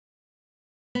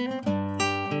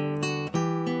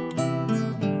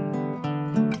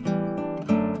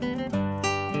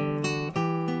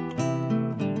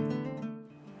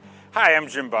Hi, I'm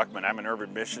Jim Buckman. I'm an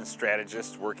urban mission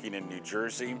strategist working in New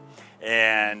Jersey,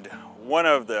 and one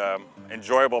of the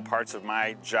enjoyable parts of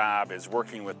my job is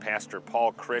working with Pastor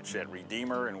Paul Critch at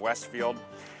Redeemer in Westfield.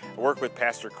 I work with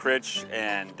Pastor Critch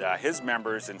and his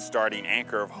members in starting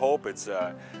Anchor of Hope. It's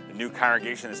a new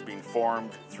congregation that's being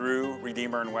formed through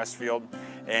Redeemer in Westfield,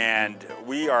 and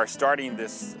we are starting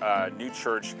this new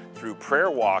church through prayer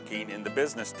walking in the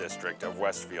business district of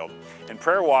Westfield. And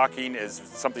prayer walking is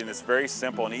something that's very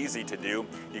simple and easy to do.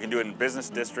 You can do it in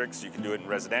business districts, you can do it in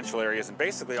residential areas, and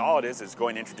basically all it is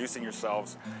going introducing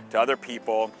yourselves to other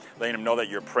people, letting them know that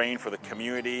you're praying for the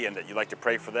community and that you'd like to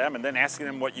pray for them, and then asking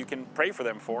them what you can pray for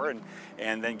them for,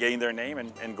 and then getting their name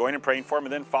and going and praying for them,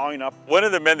 and then following up. One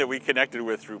of the men that we connected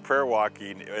with through prayer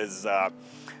walking is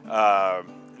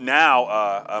now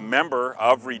a member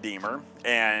of Redeemer,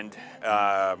 and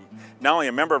not only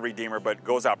a member of Redeemer, but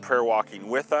goes out prayer walking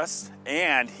with us,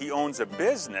 and he owns a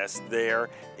business there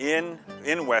in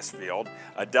Westfield,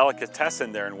 a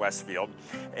delicatessen there in Westfield,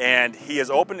 and he has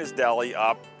opened his deli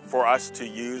up for us to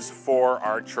use for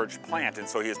our church plant. And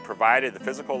so he has provided the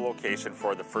physical location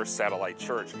for the first satellite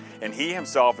church. And he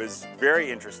himself is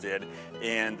very interested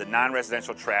in the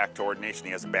non-residential track to ordination.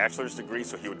 He has a bachelor's degree,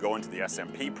 so he would go into the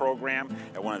SMP program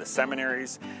at one of the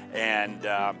seminaries. And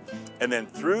then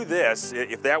through this,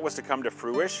 if that was to come to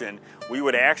fruition, we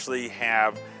would actually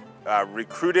have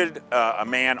recruited a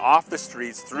man off the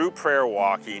streets through prayer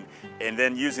walking, and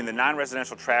then using the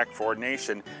non-residential track for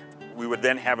ordination, we would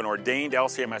then have an ordained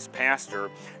LCMS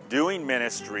pastor doing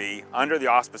ministry under the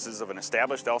auspices of an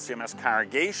established LCMS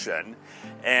congregation,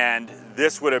 and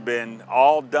this would have been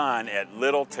all done at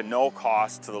little to no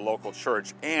cost to the local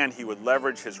church, and he would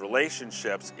leverage his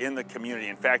relationships in the community.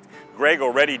 In fact, Greg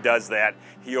already does that.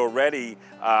 He already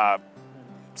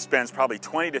spends probably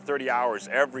 20 to 30 hours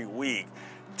every week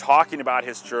talking about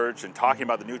his church and talking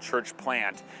about the new church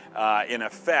plant. In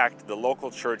effect, the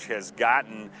local church has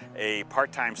gotten a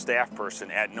part-time staff person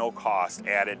at no cost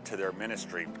added to their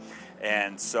ministry.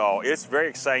 And so it's very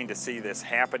exciting to see this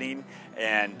happening,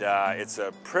 and it's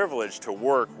a privilege to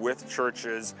work with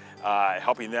churches,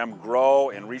 helping them grow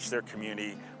and reach their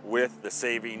community with the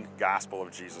saving gospel of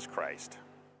Jesus Christ.